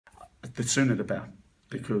the sooner the better,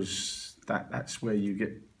 because that's where you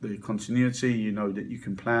get the continuity. You know that you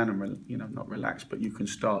can plan and not relax, but you can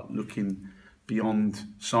start looking beyond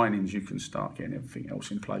signings. You can start getting everything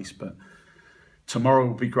else in place. But tomorrow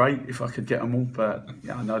would be great if I could get them all. But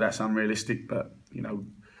yeah, I know that's unrealistic. But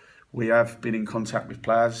we have been in contact with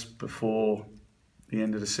players before the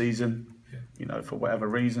end of the season. Yeah. For whatever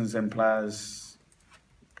reasons, then players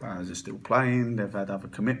are still playing. They've had other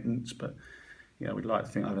commitments, but we'd like to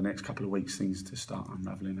think over the next couple of weeks things to start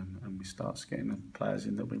unravelling and we start getting the players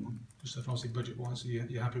in that we want. Just obviously budget-wise,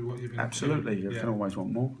 you're happy with what you've been Absolutely, doing? You can always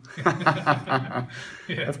want more.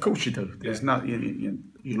 Of course you do. There's no,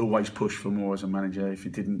 you'll always push for more as a manager. If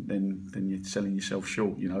you didn't, then you're selling yourself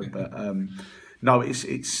short. But no,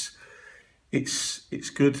 it's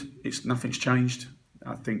good. Nothing's changed.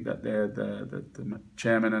 I think that the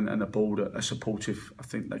chairman and the board are supportive. I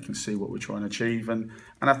think they can see what we're trying to achieve, and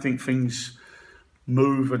I think things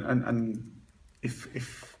move and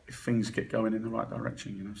if things get going in the right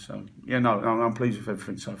direction, So yeah, no, I'm pleased with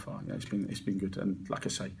everything so far. Yeah, it's been good, and like I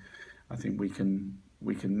say, I think we can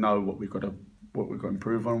know what we've got to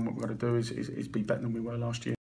improve on. What we've got to do is be better than we were last year.